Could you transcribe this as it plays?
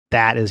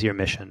That is your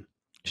mission,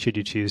 should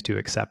you choose to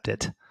accept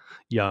it,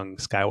 young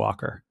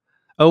Skywalker.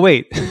 Oh,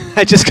 wait,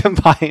 I just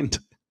combined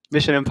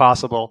Mission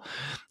Impossible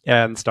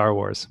and Star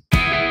Wars.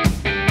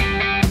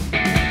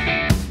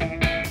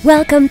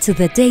 Welcome to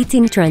the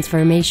Dating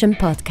Transformation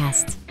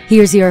Podcast.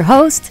 Here's your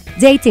host,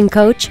 dating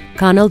coach,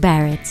 Connell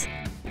Barrett.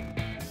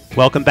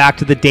 Welcome back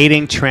to the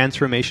Dating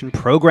Transformation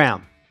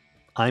Program.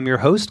 I'm your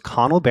host,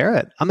 Connell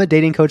Barrett. I'm a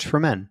dating coach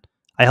for men.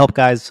 I help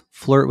guys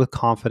flirt with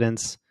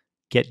confidence,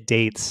 get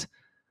dates,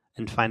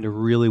 and find a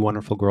really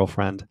wonderful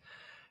girlfriend,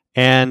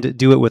 and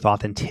do it with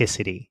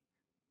authenticity,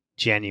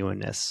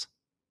 genuineness,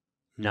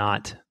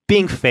 not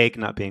being fake,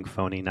 not being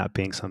phony, not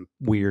being some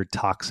weird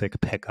toxic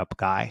pickup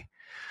guy.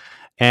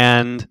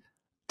 And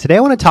today I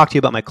want to talk to you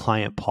about my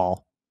client,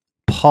 Paul.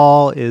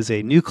 Paul is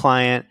a new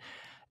client,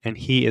 and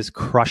he is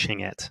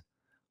crushing it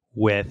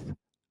with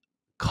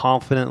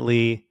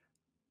confidently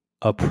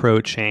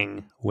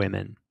approaching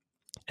women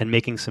and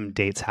making some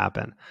dates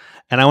happen.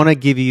 And I want to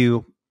give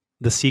you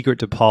the secret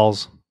to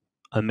Paul's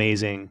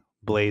amazing,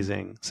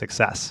 blazing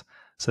success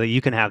so that you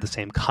can have the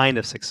same kind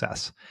of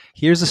success.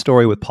 Here's the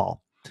story with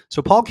Paul.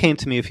 So Paul came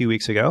to me a few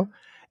weeks ago,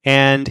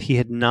 and he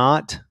had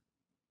not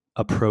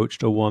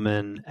approached a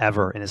woman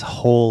ever in his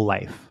whole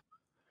life.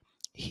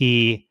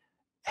 He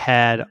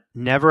has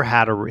never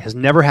had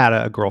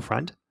a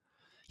girlfriend.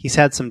 He's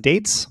had some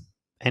dates,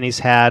 and he's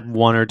had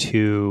one or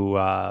two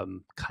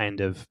kind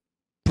of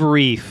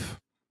brief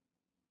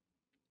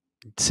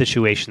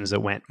situations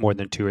that went more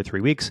than 2 or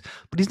 3 weeks,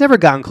 but he's never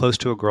gotten close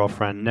to a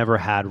girlfriend, never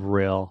had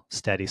real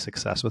steady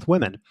success with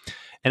women.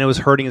 And it was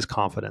hurting his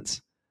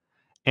confidence.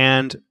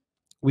 And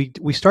we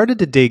started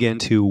to dig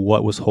into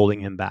what was holding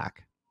him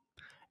back.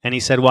 And he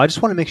said, well, I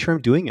just want to make sure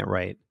I'm doing it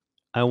right.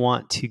 I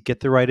want to get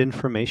the right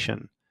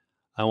information.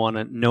 I want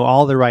to know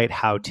all the right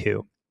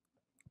how-to.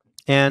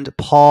 And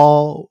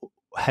Paul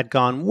had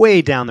gone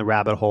way down the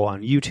rabbit hole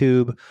on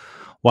YouTube,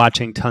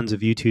 watching tons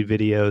of YouTube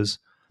videos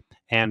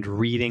and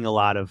reading a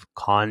lot of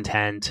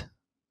content.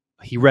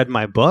 He read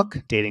my book,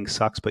 Dating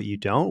Sucks But You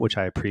Don't, which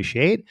I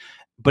appreciate,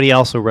 but he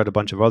also read a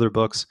bunch of other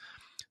books.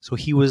 So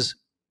he was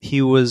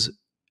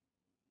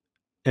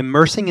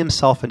immersing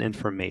himself in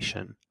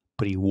information,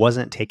 but he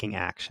wasn't taking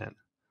action.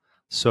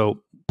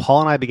 So Paul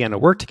and I began to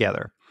work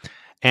together.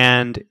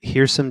 And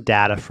here's some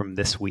data from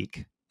this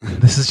week.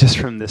 This is just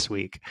from this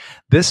week.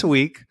 This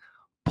week,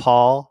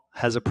 Paul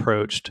has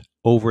approached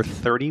over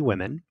 30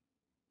 women.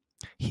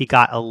 He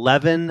got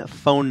 11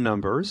 phone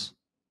numbers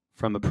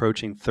from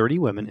approaching 30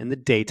 women in the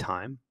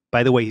daytime.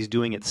 By the way, he's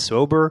doing it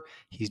sober,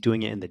 he's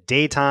doing it in the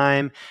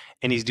daytime,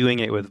 and he's doing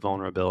it with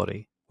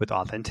vulnerability, with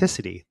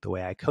authenticity, the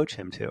way I coach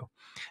him to.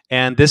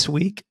 And this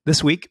week,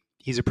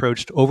 he's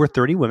approached over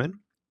 30 women,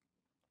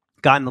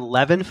 gotten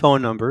 11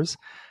 phone numbers,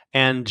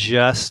 and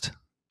just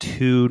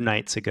 2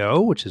 nights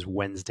ago, which is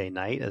Wednesday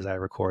night as I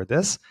record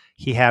this,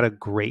 he had a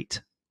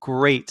great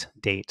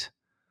date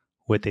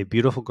with a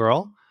beautiful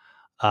girl.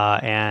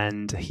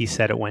 And he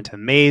said it went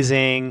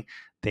amazing.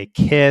 They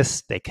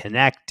kissed, they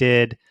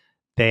connected.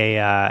 They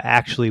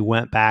actually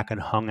went back and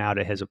hung out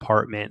at his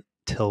apartment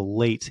till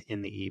late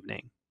in the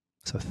evening.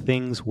 So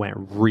things went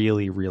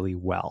really, really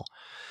well.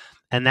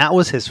 And that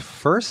was his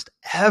first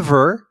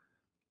ever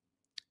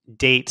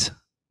date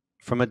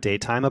from a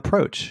daytime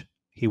approach.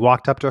 He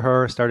walked up to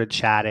her, started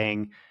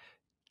chatting,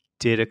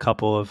 did a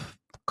couple of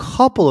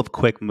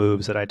quick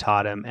moves that I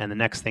taught him. And the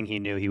next thing he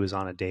knew, he was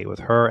on a date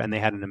with her, and they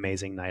had an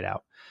amazing night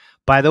out.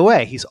 By the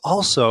way, he's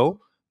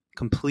also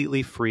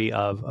completely free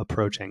of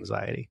approach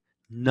anxiety.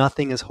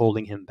 Nothing is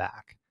holding him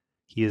back.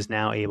 He is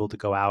now able to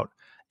go out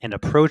and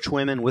approach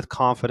women with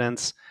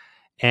confidence.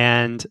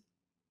 And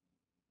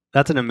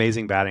that's an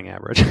amazing batting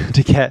average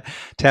to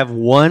have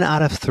 1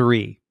 out of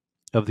 3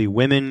 of the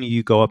women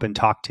you go up and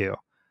talk to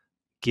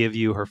give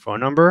you her phone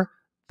number.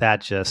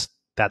 That's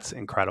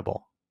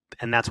incredible.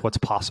 And that's what's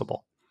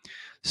possible.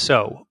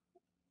 So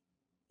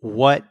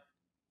what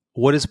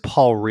is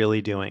Paul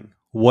really doing?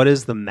 What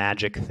is the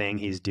magic thing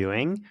he's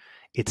doing?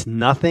 It's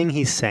nothing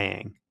he's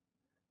saying.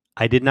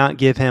 I did not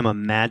give him a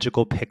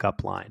magical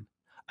pickup line.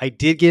 I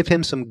did give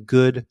him some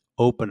good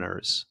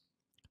openers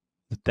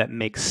that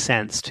make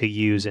sense to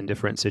use in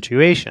different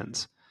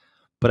situations.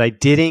 But I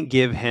didn't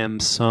give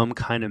him some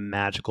kind of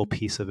magical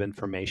piece of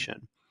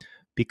information.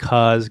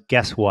 Because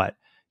guess what?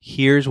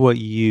 Here's what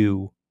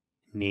you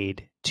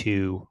need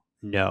to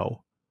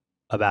know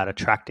about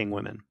attracting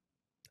women,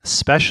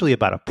 especially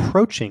about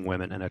approaching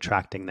women and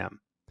attracting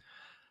them.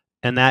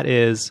 And that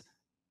is,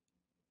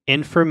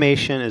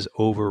 information is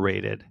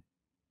overrated.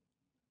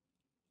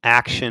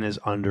 Action is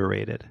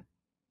underrated.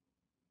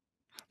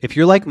 If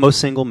you're like most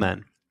single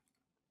men,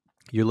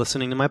 you're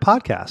listening to my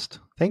podcast.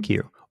 Thank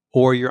you.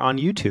 Or you're on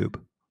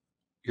YouTube.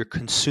 You're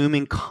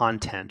consuming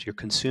content. You're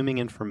consuming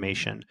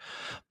information.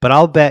 But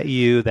I'll bet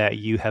you that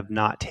you have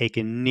not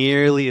taken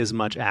nearly as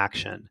much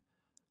action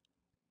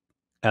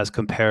as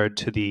compared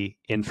to the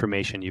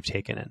information you've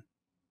taken in.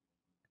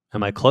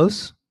 Am I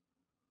close?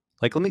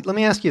 Like, let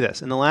me ask you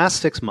this. In the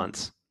last 6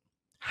 months,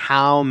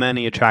 how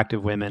many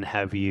attractive women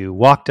have you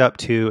walked up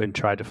to and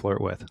tried to flirt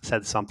with,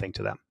 said something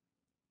to them?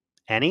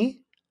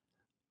 Any?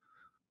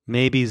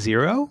 Maybe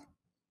 0?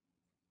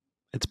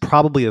 It's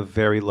probably a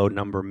very low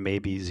number,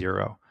 maybe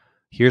 0.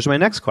 Here's my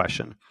next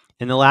question.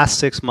 In the last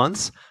 6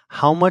 months,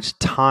 how much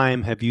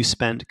time have you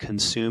spent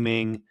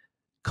consuming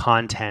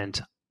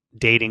content,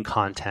 dating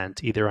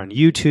content, either on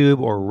YouTube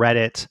or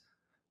Reddit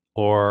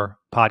or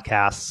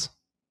podcasts?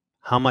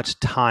 How much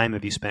time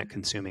have you spent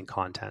consuming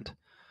content?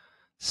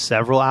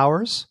 Several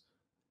hours?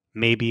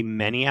 Maybe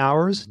many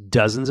hours?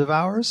 Dozens of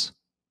hours?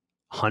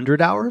 100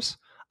 hours?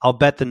 I'll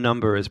bet the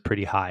number is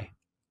pretty high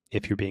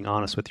if you're being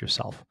honest with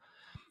yourself.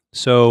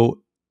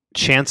 So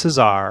chances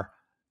are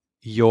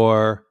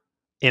you're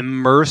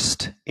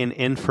immersed in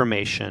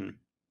information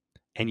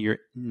and you're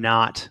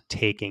not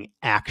taking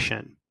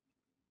action.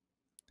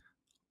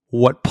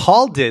 What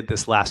Paul did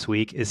this last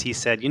week is he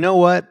said, you know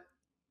what?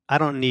 I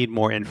don't need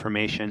more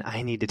information.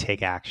 I need to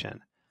take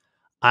action.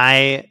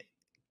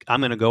 I'm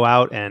going to go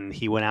out, and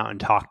he went out and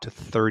talked to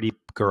 30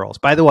 girls.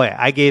 By the way,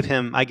 I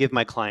give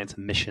my clients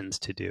missions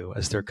to do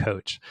as their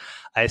coach.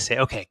 I say,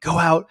 okay, go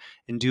out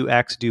and do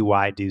X, do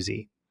Y, do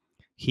Z.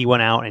 He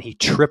went out and he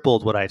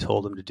tripled what I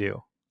told him to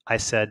do. I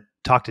said,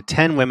 talk to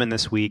 10 women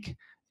this week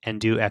and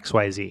do X,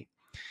 Y, Z.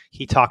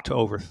 He talked to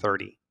over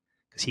 30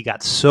 because he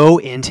got so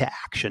into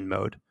action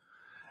mode.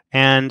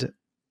 And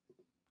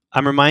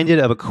I'm reminded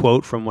of a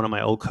quote from one of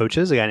my old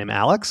coaches, a guy named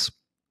Alex.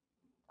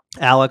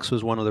 Alex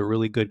was one of the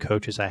really good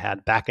coaches I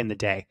had back in the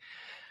day.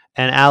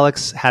 And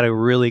Alex had a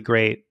really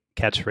great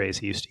catchphrase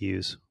he used to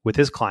use with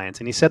his clients.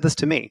 And he said this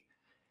to me.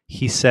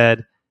 He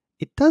said,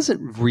 it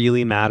doesn't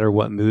really matter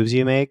what moves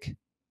you make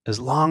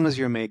as long as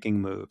you're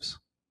making moves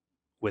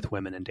with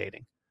women and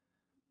dating.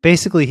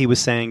 Basically, he was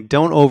saying,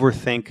 don't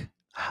overthink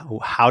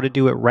how to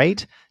do it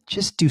right.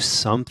 Just do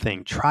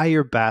something. Try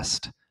your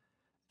best.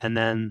 And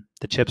then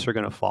the chips are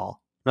going to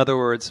fall. In other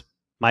words,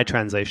 my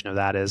translation of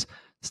that is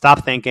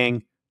stop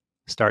thinking,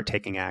 start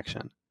taking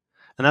action.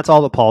 And that's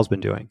all that Paul's been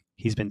doing.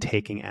 He's been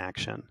taking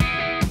action.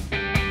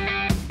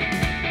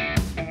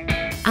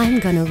 I'm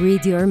gonna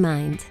read your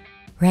mind.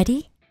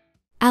 Ready?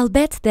 I'll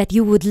bet that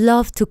you would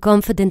love to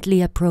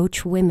confidently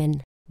approach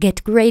women,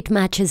 get great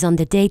matches on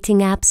the dating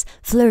apps,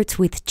 flirt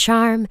with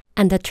charm,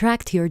 and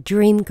attract your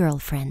dream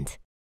girlfriend.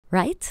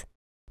 Right?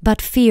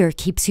 But fear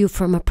keeps you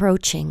from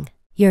approaching.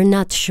 You're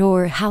not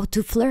sure how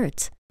to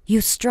flirt.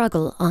 You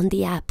struggle on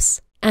the apps,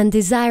 and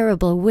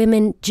desirable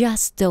women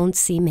just don't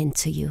seem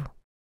into you.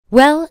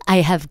 Well,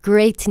 I have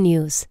great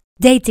news.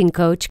 Dating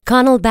coach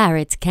Connell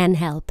Barrett can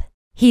help.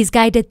 He's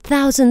guided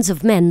thousands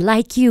of men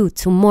like you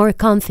to more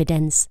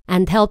confidence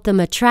and helped them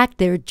attract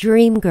their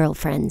dream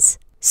girlfriends.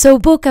 So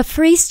book a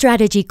free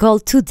strategy call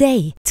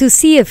today to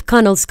see if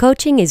Connell's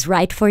coaching is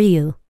right for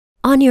you.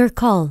 On your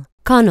call,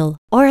 Connell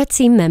or a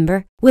team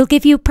member will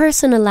give you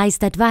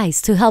personalized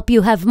advice to help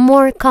you have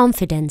more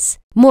confidence,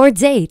 more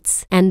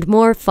dates, and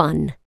more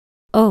fun.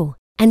 Oh,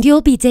 and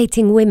you'll be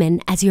dating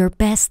women as your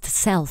best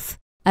self,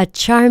 a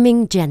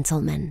charming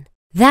gentleman.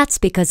 That's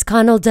because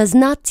Connell does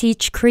not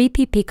teach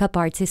creepy pickup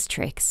artist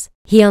tricks.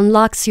 He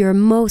unlocks your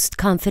most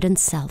confident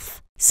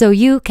self, so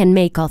you can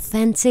make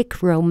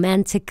authentic,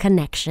 romantic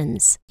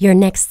connections. Your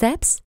next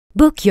steps?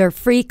 Book your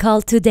free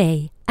call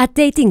today at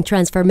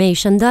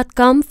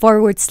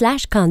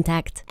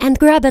datingtransformation.com/contact and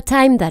grab a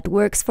time that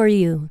works for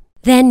you.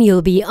 Then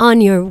you'll be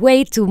on your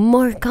way to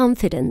more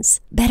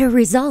confidence, better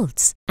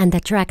results, and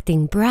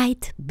attracting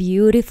bright,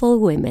 beautiful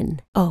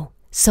women. Oh,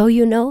 so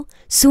you know,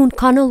 soon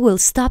Connell will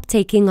stop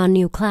taking on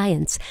new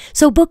clients,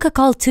 so book a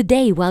call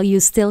today while you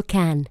still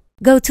can.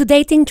 Go to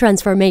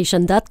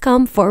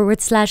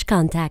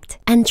datingtransformation.com/contact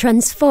and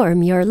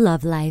transform your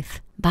love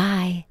life.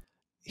 Bye.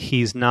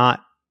 He's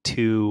not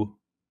too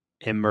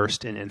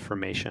immersed in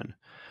information.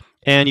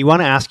 And you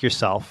want to ask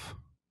yourself,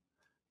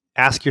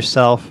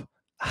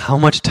 how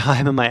much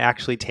time am I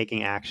actually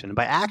taking action? And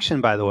by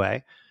action, by the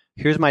way,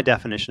 here's my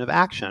definition of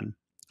action.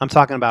 I'm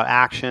talking about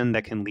action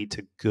that can lead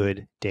to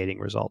good dating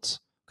results.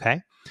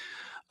 Okay.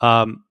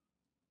 I'm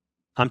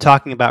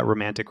talking about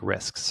romantic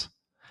risks.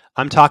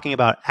 I'm talking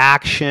about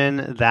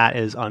action that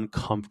is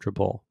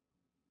uncomfortable.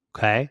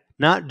 Okay.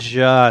 Not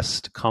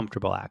just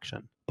comfortable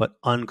action, but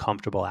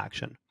uncomfortable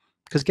action.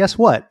 Because guess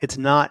what? It's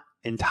not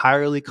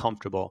entirely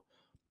comfortable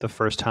the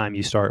first time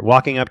you start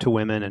walking up to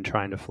women and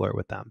trying to flirt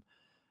with them.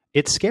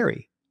 It's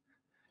scary.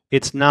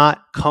 It's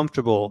not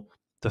comfortable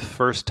the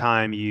first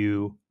time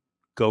you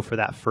go for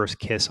that first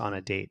kiss on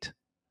a date.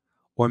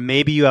 Or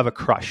maybe you have a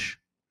crush.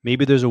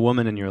 Maybe there's a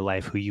woman in your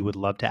life who you would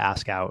love to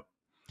ask out.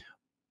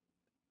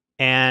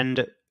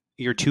 And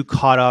you're too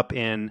caught up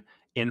in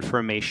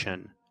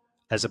information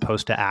as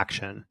opposed to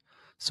action.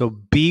 So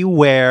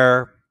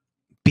beware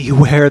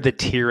the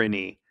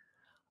tyranny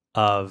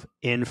of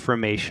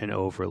information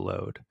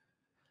overload.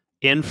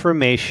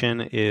 Information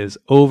is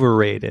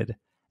overrated.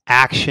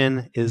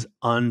 Action is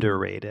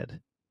underrated.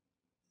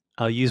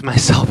 I'll use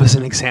myself as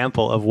an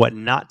example of what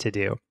not to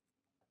do.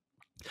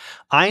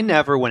 I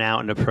never went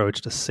out and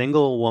approached a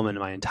single woman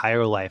my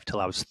entire life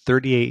till I was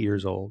 38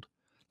 years old.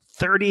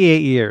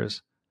 38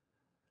 years.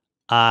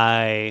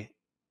 I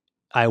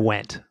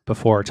went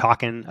before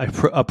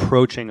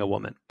approaching a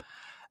woman.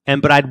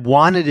 But I'd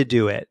wanted to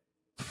do it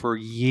for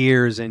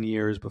years and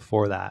years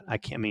before that.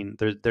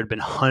 There'd been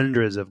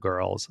hundreds of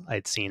girls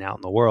I'd seen out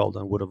in the world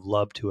and would have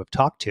loved to have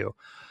talked to,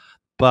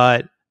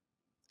 but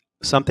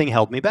something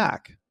held me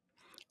back.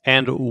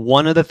 And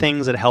one of the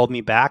things that held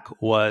me back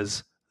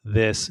was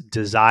this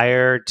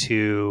desire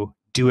to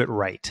do it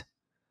right,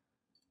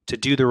 to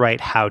do the right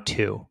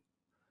how-to,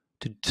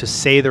 to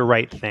say the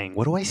right thing.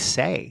 What do I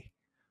say?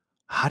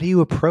 How do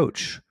you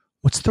approach?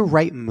 What's the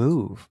right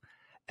move?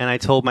 And I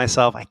told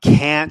myself, I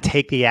can't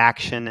take the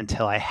action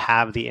until I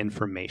have the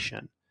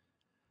information.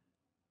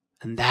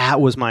 And that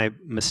was my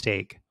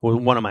mistake. Well,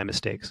 one of my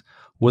mistakes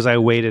was I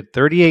waited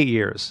 38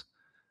 years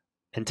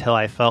until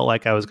I felt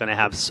like I was going to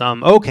have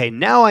okay,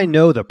 now I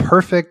know the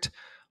perfect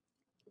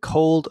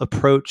cold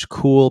approach,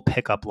 cool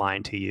pickup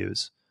line to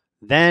use.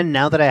 Then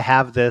now that I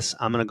have this,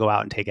 I'm going to go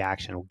out and take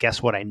action. Well,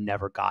 guess what? I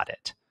never got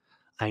it.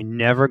 I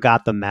never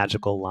got the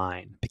magical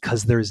line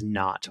because there's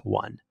not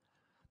one.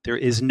 There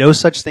is no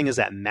such thing as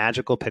that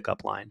magical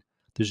pickup line.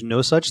 There's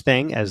no such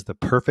thing as the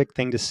perfect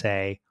thing to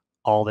say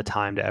all the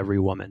time to every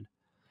woman.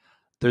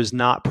 There's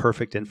not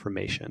perfect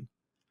information.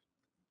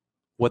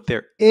 What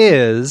there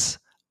is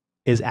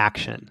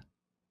action.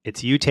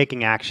 It's you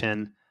taking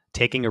action,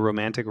 taking a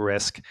romantic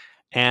risk,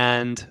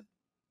 and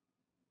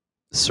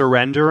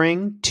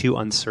surrendering to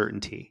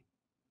uncertainty.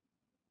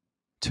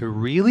 To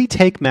really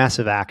take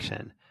massive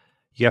action,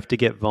 you have to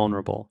get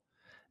vulnerable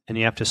and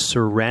you have to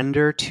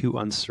surrender to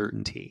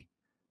uncertainty.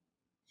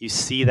 You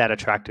see that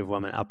attractive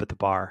woman up at the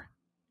bar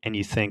and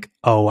you think,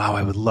 oh, wow,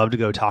 I would love to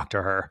go talk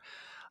to her.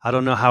 I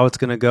don't know how it's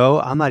going to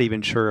go. I'm not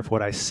even sure if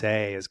what I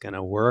say is going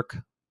to work,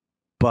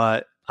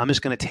 but I'm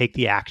just going to take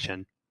the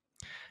action.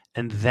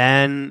 And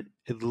then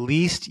at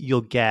least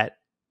you'll get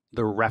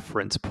the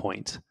reference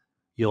point.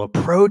 You'll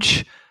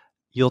approach,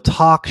 you'll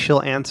talk,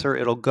 she'll answer,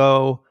 it'll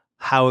go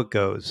how it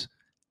goes.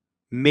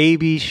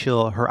 Maybe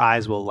her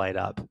eyes will light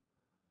up.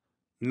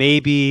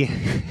 Maybe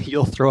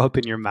you'll throw up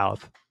in your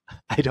mouth.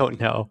 I don't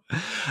know.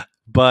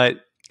 But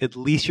at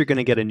least you're going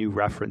to get a new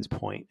reference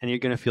point and you're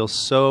going to feel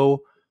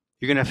so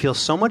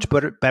much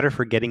better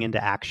for getting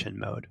into action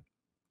mode.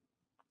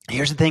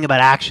 Here's the thing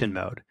about action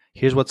mode.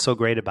 Here's what's so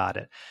great about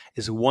it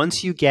is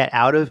once you get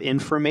out of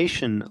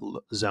information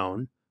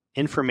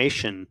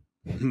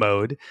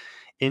mode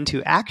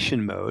into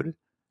action mode,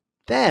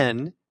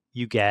 then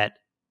you get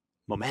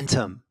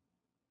momentum.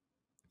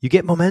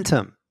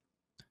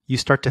 You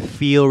start to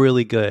feel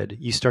really good.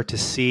 You start to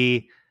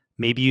see,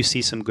 maybe you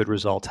see some good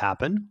results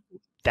happen.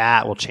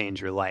 That will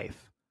change your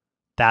life.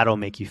 That'll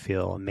make you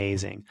feel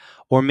amazing.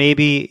 Or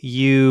maybe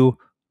you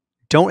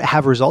don't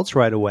have results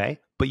right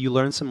away, but you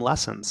learn some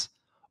lessons.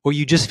 Or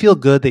you just feel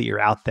good that you're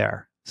out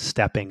there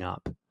stepping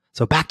up.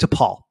 So back to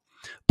Paul.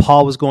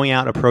 Paul was going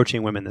out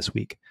approaching women this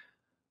week.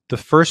 The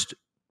first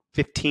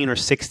 15 or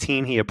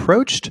 16 he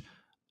approached,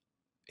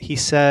 he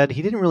said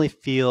he didn't really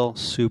feel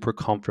super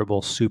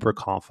comfortable, super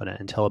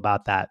confident until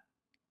about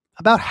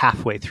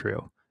halfway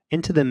through,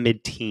 into the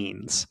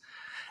mid-teens.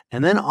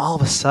 And then all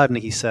of a sudden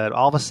he said,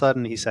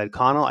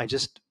 Connell, I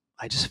just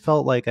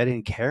felt like I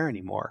didn't care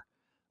anymore.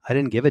 I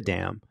didn't give a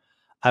damn.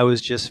 I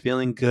was just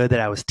feeling good that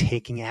I was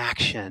taking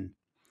action.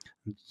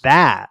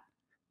 That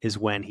is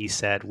when he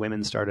said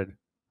women started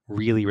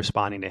really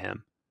responding to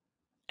him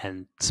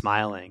and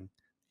smiling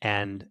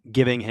and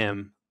giving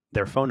him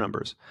their phone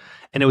numbers.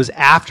 And it was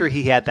after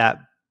he had that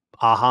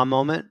aha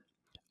moment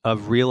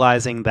of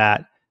realizing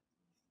that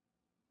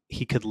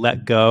he could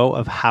let go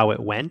of how it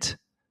went.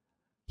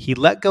 He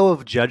let go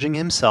of judging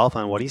himself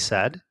on what he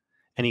said,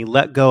 and he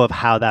let go of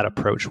how that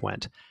approach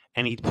went.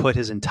 And he put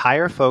his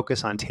entire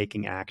focus on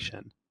taking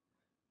action.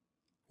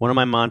 One of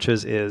my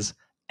mantras is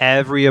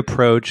every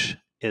approach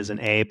is an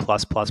A+++++.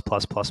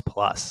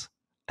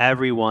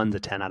 Everyone's a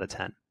 10 out of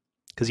 10.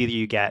 Because either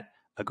you get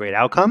a great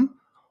outcome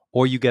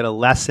or you get a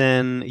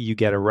lesson, you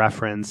get a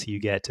reference, you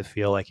get to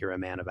feel like you're a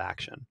man of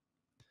action.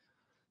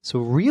 So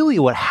really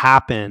what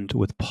happened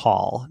with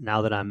Paul,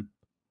 now that I'm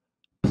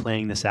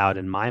playing this out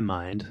in my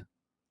mind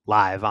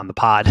live on the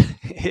pod,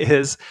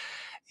 is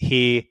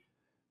he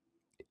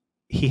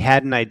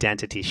had an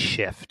identity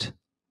shift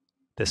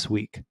this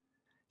week.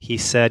 He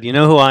said, you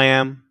know who I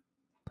am?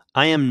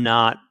 I am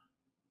not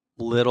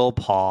little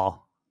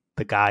Paul,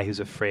 the guy who's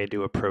afraid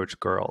to approach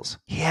girls.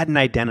 He had an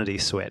identity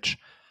switch.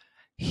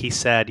 He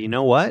said, you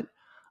know what?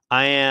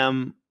 I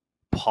am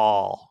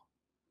Paul,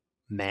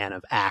 man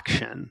of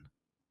action.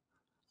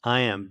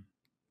 I am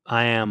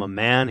a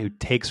man who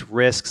takes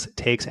risks,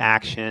 takes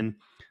action.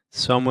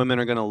 Some women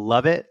are going to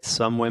love it.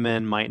 Some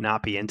women might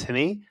not be into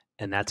me,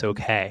 and that's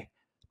okay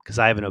because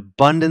I have an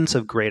abundance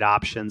of great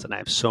options and I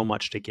have so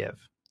much to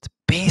give. It's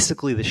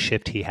basically the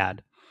shift he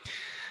had.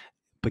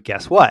 But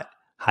guess what?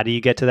 How do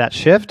you get to that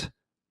shift?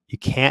 You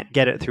can't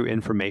get it through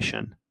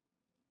information.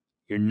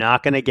 You're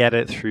not going to get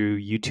it through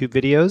YouTube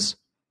videos.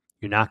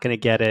 You're not going to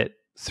get it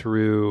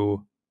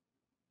through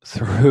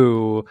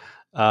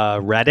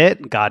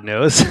Reddit. God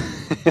knows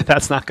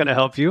that's not going to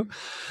help you.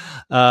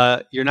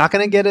 You're not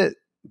going to get it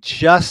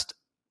just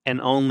and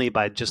only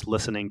by just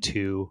listening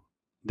to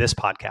this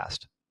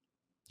podcast.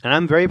 And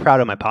I'm very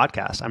proud of my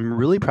podcast. I'm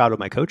really proud of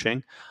my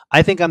coaching.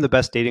 I think I'm the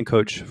best dating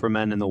coach for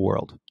men in the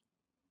world.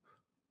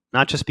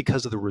 Not just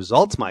because of the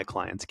results my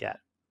clients get,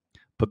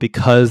 but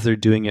because they're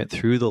doing it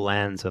through the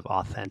lens of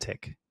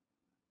authentic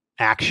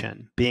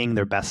action, being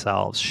their best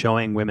selves,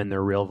 showing women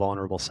their real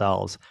vulnerable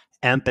selves,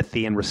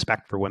 empathy and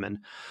respect for women.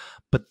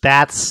 But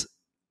that's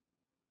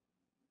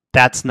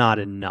not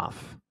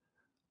enough.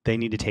 They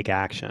need to take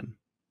action.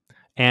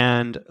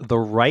 And the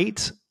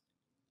right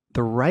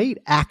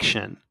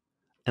action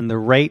and the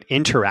right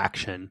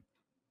interaction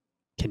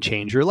can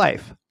change your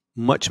life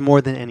much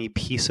more than any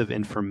piece of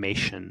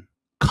information,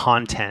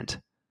 content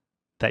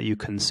that you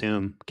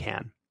consume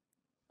can.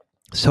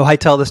 So I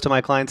tell this to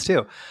my clients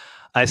too.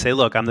 I say,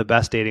 look, I'm the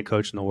best dating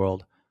coach in the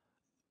world,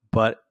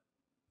 but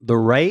the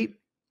right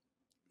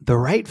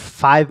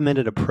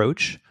 5-minute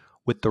approach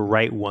with the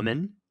right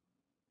woman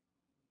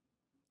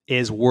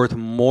is worth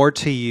more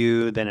to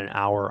you than an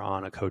hour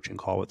on a coaching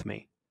call with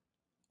me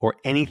or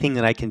anything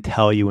that I can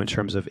tell you in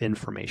terms of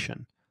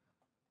information.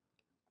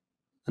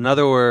 In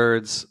other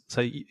words,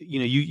 so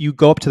you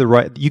go up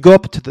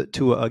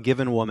to a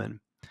given woman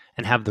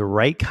and have the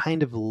right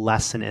kind of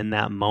lesson in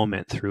that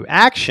moment through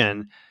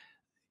action,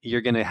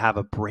 you're going to have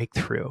a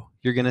breakthrough.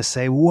 You're going to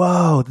say,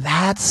 whoa,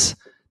 that's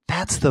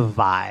the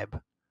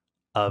vibe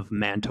of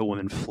man to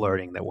woman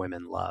flirting that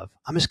women love.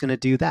 I'm just going to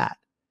do that.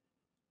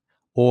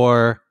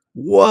 Or,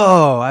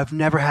 whoa, I've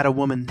never had a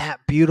woman that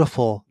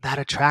beautiful, that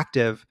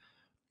attractive.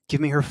 Give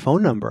me her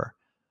phone number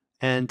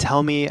and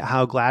tell me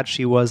how glad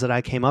she was that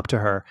I came up to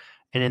her.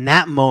 And in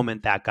that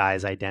moment, that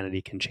guy's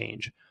identity can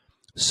change.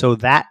 So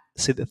the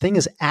thing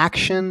is,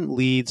 action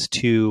leads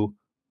to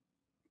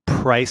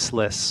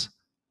priceless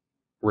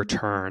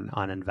return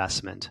on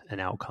investment and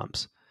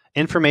outcomes.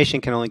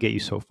 Information can only get you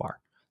so far.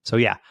 So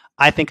yeah,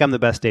 I think I'm the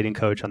best dating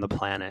coach on the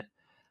planet.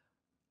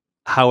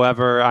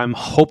 However, I'm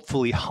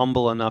hopefully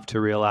humble enough to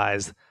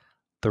realize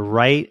the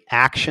right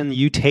action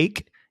you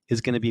take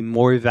is going to be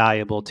more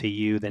valuable to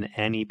you than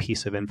any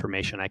piece of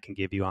information I can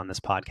give you on this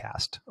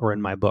podcast or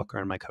in my book or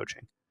in my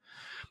coaching.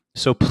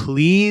 So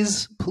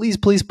please, please,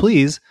 please,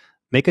 please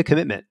make a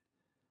commitment.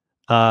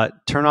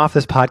 Turn off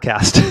this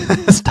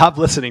podcast. Stop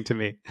listening to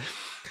me.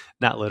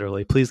 Not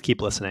literally. Please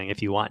keep listening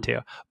if you want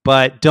to.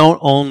 But don't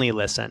only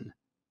listen.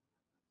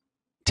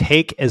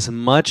 Take as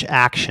much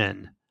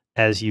action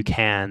as you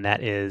can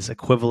that is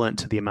equivalent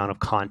to the amount of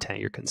content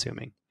you're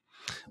consuming.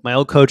 My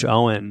old coach,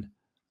 Owen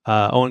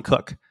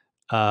Cook,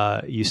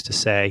 used to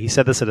say, he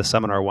said this at a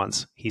seminar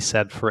once. He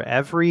said, for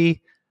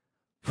every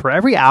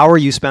hour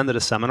you spend at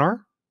a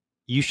seminar,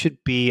 you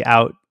should be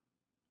out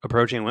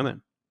approaching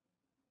women.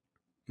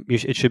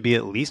 It should be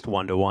at least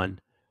 1-to-1.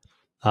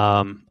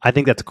 I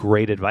think that's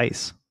great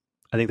advice.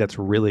 I think that's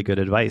really good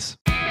advice.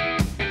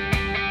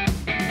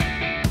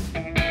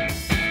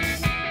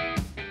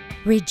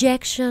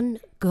 Rejection,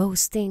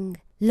 ghosting,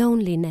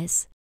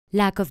 loneliness,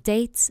 lack of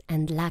dates,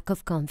 and lack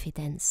of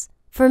confidence.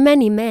 For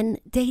many men,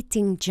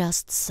 dating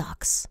just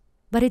sucks.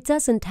 But it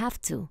doesn't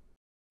have to.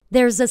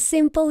 There's a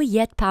simple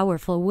yet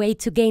powerful way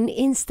to gain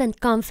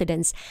instant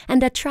confidence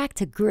and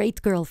attract a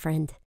great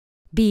girlfriend.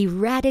 Be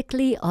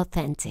radically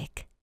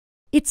authentic.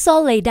 It's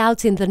all laid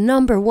out in the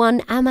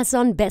 #1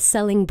 Amazon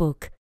best-selling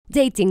book,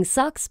 Dating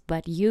Sucks,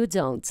 But You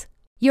Don't.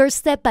 Your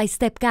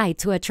step-by-step guide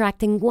to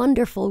attracting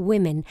wonderful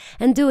women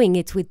and doing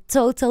it with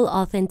total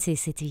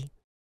authenticity.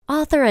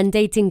 Author and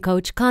dating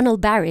coach Connell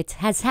Barrett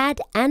has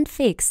had and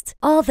fixed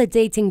all the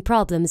dating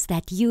problems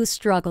that you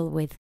struggle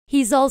with.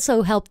 He's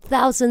also helped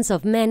thousands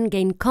of men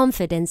gain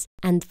confidence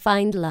and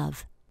find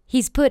love.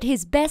 He's put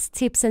his best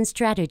tips and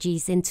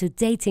strategies into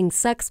Dating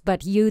Sucks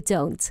But You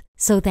Don't,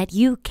 so that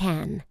you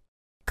can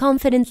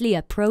confidently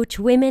approach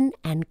women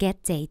and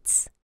get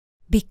dates.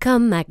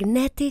 Become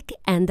magnetic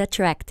and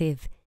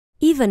attractive,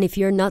 even if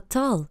you're not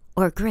tall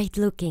or great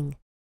looking.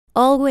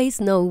 Always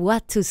know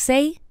what to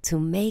say to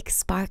make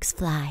sparks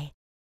fly.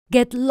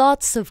 Get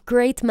lots of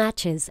great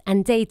matches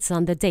and dates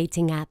on the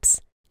dating apps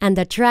and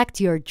attract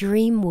your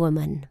dream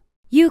woman.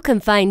 You can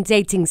find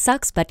Dating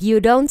Sucks But You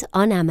Don't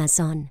on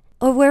Amazon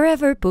or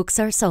wherever books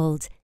are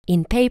sold,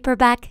 in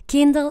paperback,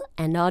 Kindle,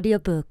 and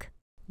audiobook.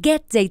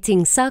 Get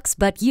Dating Sucks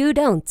But You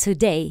Don't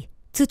today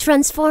to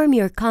transform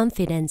your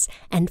confidence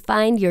and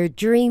find your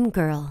dream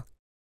girl.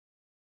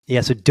 Yeah,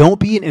 so don't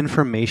be an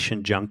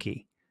information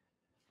junkie.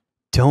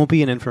 Don't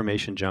be an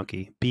information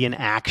junkie. Be an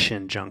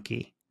action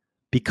junkie.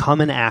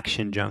 Become an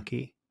action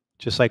junkie,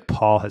 just like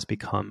Paul has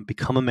become.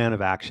 Become a man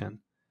of action.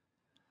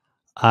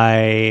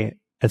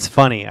 It's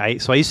funny. I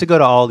used to go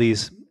to all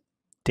these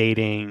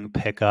dating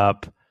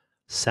pickup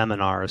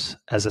seminars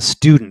as a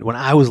student when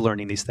I was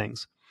learning these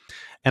things.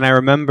 And I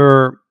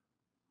remember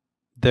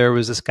there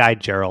was this guy,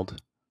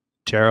 Gerald.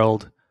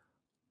 Gerald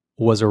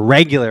was a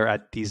regular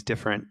at these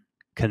different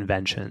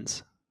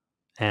conventions.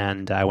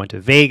 And I went to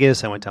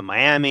Vegas, I went to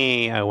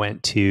Miami, I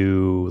went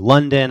to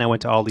London, I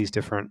went to all these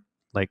different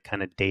like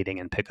kind of dating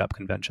and pickup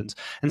conventions.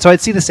 And so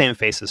I'd see the same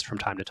faces from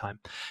time to time.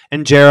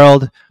 And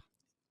Gerald,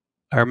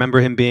 I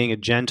remember him being a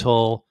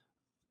gentle,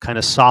 kind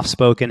of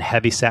soft-spoken,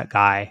 heavy-set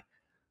guy, a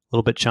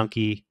little bit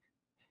chunky.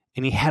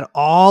 And he had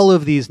all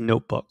of these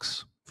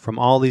notebooks from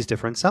all these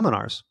different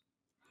seminars.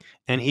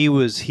 And he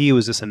was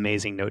this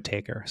amazing note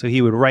taker. So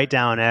he would write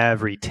down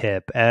every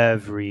tip,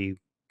 every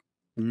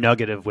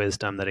nugget of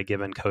wisdom that a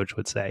given coach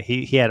would say.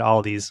 He had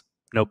all these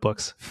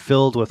notebooks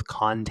filled with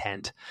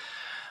content.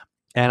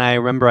 And I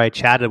remember I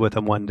chatted with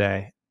him one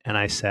day and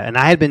I said, and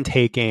I had been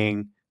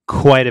taking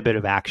quite a bit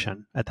of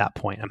action at that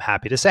point. I'm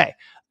happy to say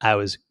I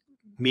was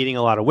meeting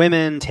a lot of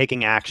women,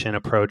 taking action,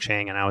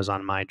 approaching, and I was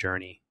on my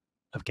journey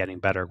of getting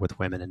better with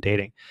women and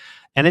dating.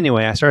 And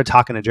anyway, I started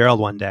talking to Gerald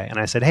one day and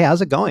I said, hey,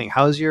 how's it going?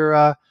 How's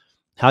your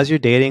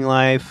dating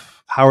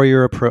life?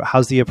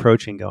 How's the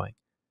approaching going?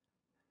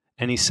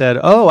 And he said,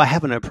 oh, I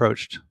haven't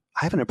approached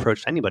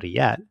anybody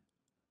yet. And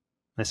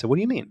I said, what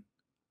do you mean?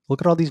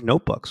 Look at all these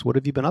notebooks. What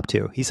have you been up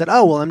to? He said,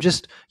 oh, well,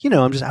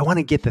 I want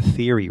to get the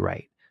theory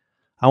right.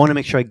 I want to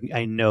make sure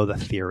I know the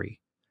theory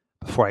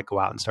before I go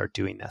out and start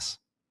doing this.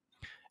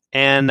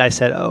 And I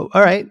said, oh,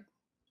 all right.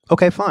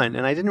 Okay, fine.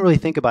 And I didn't really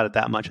think about it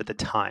that much at the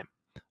time.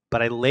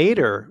 But I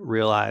later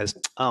realized,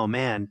 oh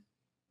man,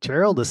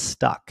 Gerald is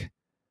stuck.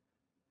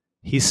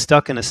 He's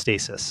stuck in a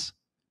stasis.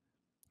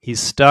 He's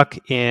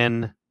stuck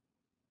in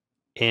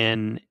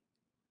the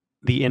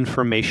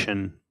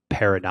information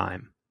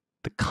paradigm,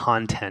 the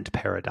content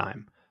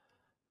paradigm.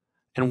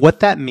 And what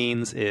that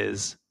means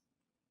is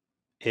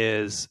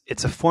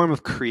it's a form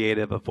of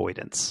creative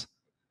avoidance.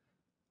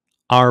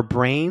 Our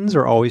brains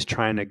are always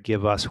trying to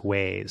give us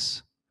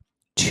ways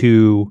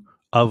to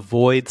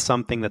avoid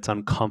something that's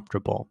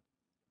uncomfortable.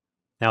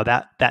 Now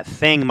that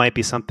thing might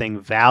be something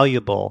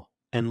valuable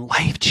and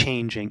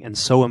life-changing and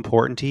so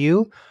important to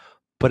you,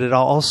 but it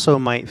also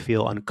might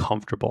feel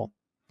uncomfortable.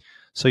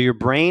 So your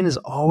brain is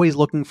always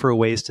looking for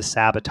ways to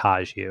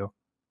sabotage you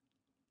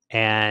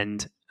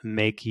and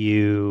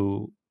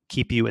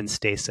keep you in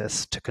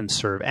stasis, to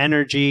conserve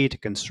energy, to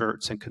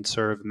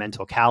conserve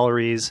mental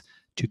calories,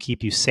 to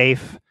keep you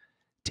safe,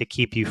 to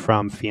keep you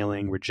from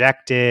feeling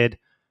rejected.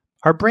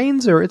 Our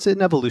brains it's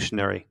an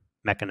evolutionary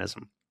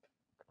mechanism.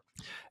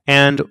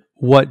 And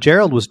what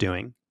Gerald was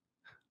doing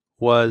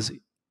was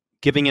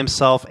giving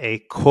himself a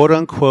quote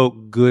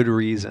unquote good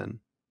reason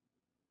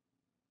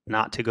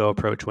not to go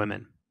approach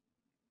women.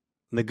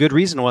 And the good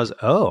reason was,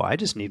 oh, I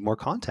just need more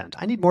content.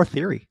 I need more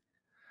theory.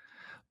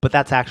 But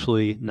that's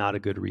actually not a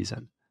good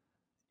reason.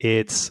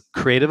 It's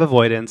creative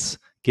avoidance,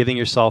 giving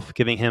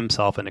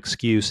himself an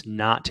excuse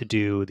not to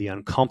do the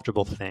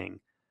uncomfortable thing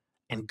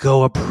and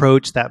go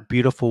approach that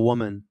beautiful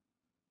woman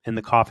in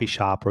the coffee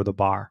shop or the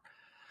bar.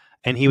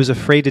 And he was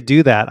afraid to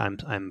do that,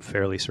 I'm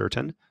fairly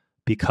certain,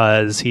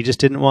 because he just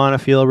didn't want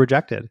to feel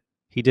rejected.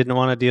 He didn't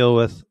want to deal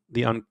with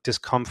the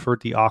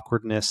discomfort, the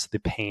awkwardness, the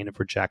pain of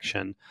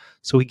rejection.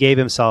 So he gave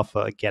himself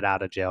a get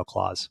out of jail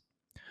clause,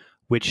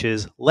 which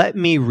is, let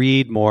me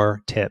read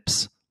more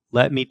tips.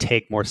 Let me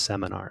take more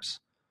seminars.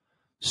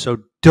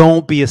 So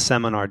don't be a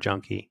seminar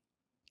junkie.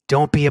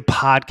 Don't be a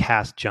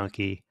podcast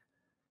junkie.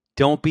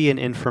 Don't be an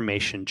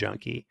information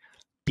junkie.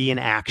 Be an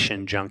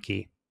action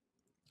junkie.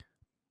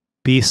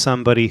 Be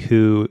somebody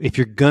who, if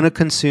you're going to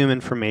consume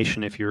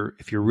information, if you're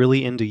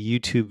really into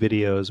YouTube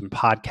videos and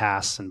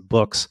podcasts and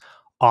books,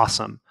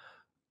 awesome.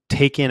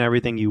 Take in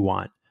everything you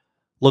want.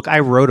 Look, I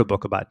wrote a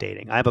book about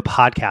dating. I have a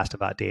podcast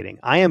about dating.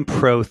 I am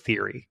pro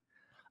theory.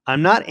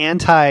 I'm not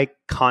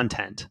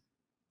anti-content.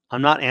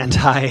 I'm not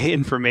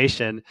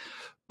anti-information.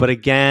 But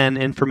again,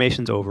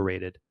 information's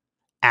overrated.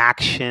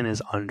 Action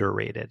is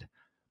underrated.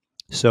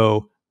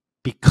 So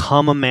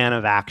become a man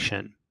of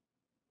action.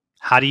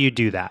 How do you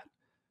do that?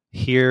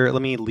 Here,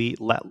 let me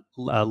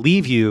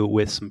leave you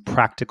with some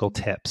practical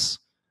tips.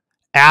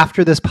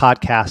 After this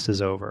podcast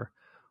is over,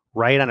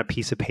 write on a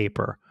piece of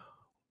paper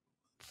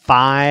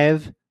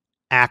 5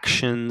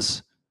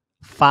 actions,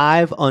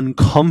 5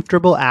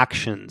 uncomfortable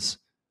actions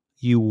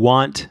you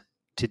want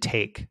to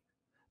take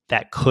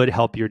that could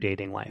help your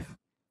dating life.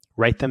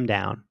 Write them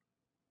down.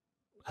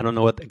 I don't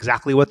know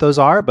exactly what those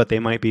are, but they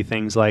might be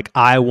things like,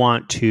 I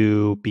want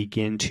to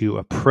begin to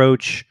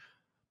approach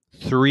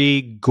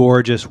 3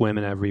 gorgeous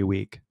women every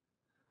week.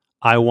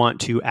 I want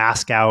to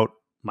ask out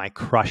my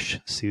crush,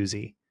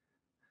 Susie.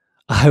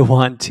 I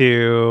want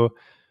to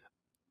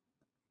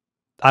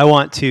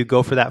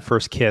go for that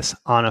first kiss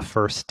on a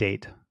first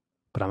date,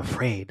 but I'm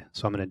afraid,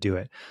 so I'm going to do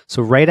it.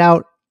 So write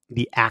out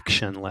the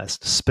action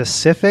list,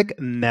 specific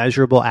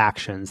measurable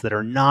actions that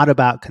are not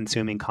about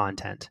consuming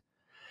content.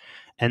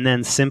 And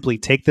then simply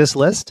take this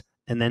list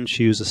and then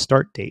choose a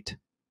start date.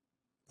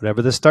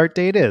 Whatever the start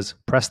date is,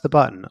 press the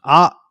button.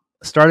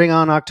 Starting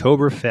on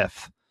October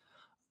 5th.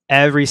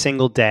 Every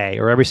single day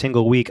or every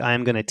single week,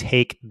 I'm going to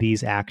take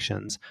these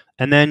actions.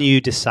 And then you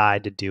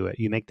decide to do it.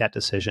 You make that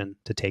decision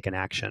to take an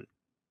action.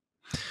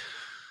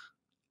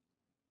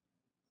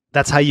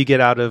 That's how you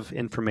get out of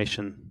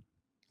information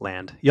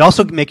land. You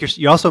also make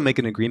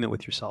an agreement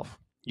with yourself.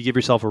 You give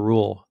yourself a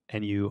rule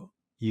and you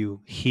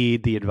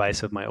heed the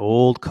advice of my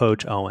old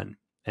coach, Owen,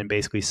 and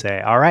basically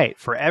say, all right,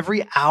 for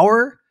every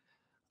hour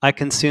I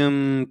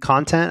consume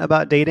content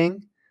about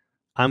dating,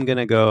 I'm going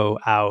to go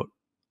out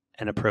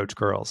and approach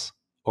girls.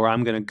 or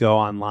I'm going to go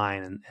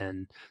online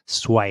and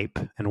swipe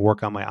and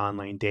work on my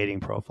online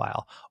dating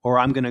profile, or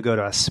I'm going to go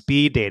to a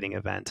speed dating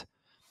event.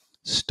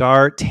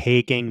 Start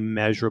taking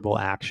measurable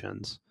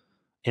actions.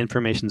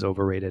 Information's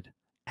overrated.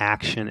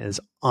 Action is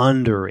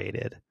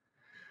underrated.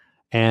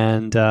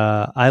 And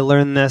I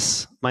learned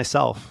this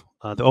myself.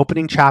 The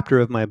opening chapter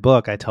of my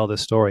book, I tell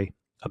this story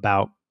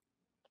about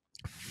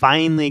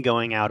finally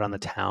going out on the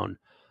town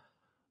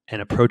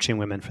and approaching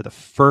women for the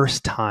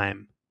first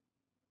time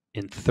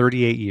in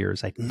 38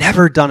 years. I'd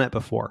never done it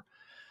before.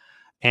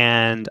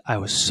 And I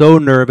was so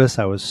nervous.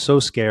 I was so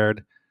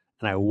scared.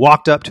 And I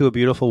walked up to a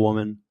beautiful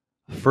woman,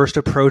 first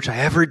approach I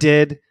ever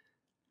did,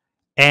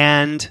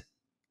 and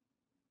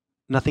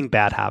nothing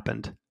bad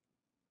happened.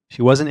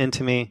 She wasn't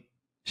into me.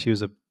 She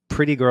was a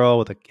pretty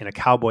girl in a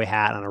cowboy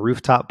hat on a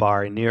rooftop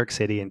bar in New York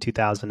City in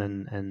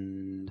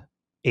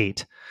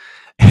 2008.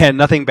 And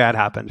nothing bad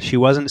happened. She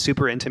wasn't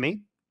super into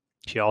me.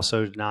 She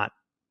also did not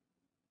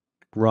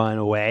run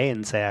away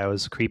and say I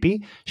was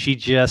creepy. She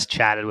just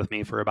chatted with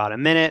me for about a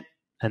minute,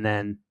 and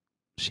then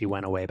she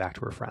went away back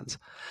to her friends.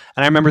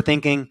 And I remember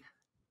thinking,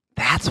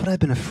 that's what I've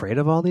been afraid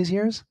of all these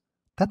years?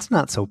 That's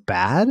not so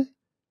bad.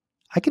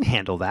 I can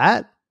handle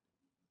that.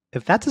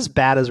 If that's as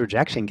bad as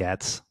rejection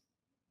gets,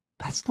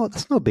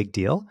 that's no big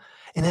deal.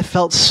 And it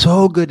felt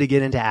so good to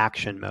get into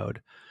action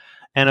mode.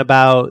 And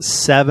about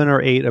 7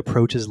 or 8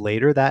 approaches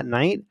later that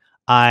night,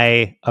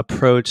 I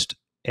approached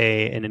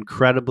an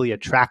incredibly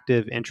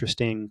attractive,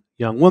 interesting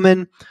young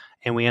woman,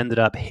 and we ended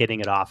up hitting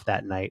it off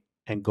that night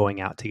and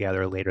going out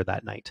together later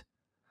that night.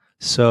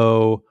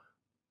 So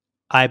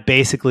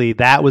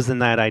that was the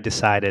night I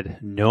decided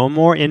no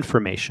more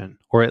information,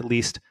 or at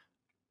least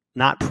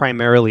not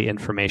primarily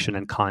information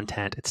and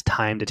content. It's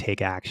time to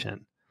take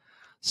action.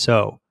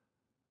 So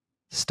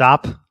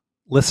stop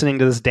listening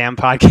to this damn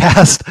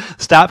podcast,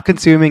 stop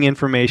consuming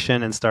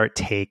information, and start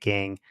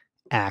taking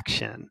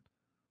action.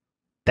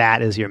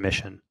 That is your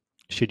mission,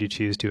 should you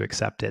choose to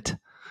accept it,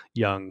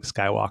 young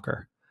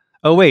Skywalker.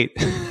 Oh, wait,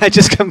 I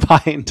just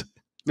combined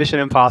Mission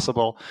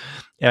Impossible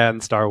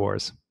and Star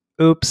Wars.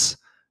 Oops,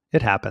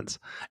 it happens.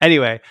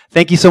 Anyway,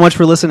 thank you so much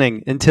for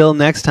listening. Until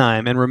next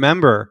time, and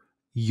remember,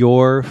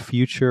 your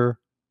future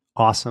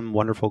awesome,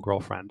 wonderful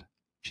girlfriend,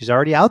 she's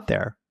already out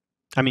there.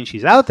 I mean,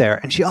 she's out there,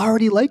 and she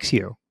already likes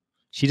you.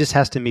 She just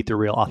has to meet the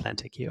real,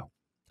 authentic you.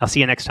 I'll see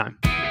you next time.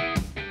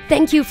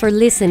 Thank you for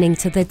listening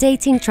to the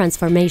Dating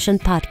Transformation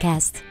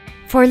Podcast.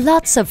 For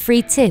lots of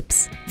free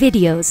tips,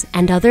 videos,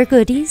 and other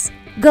goodies,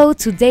 go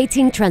to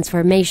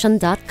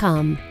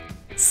datingtransformation.com.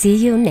 See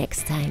you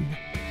next time.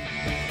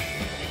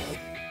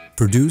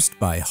 Produced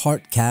by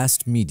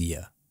Heartcast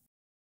Media.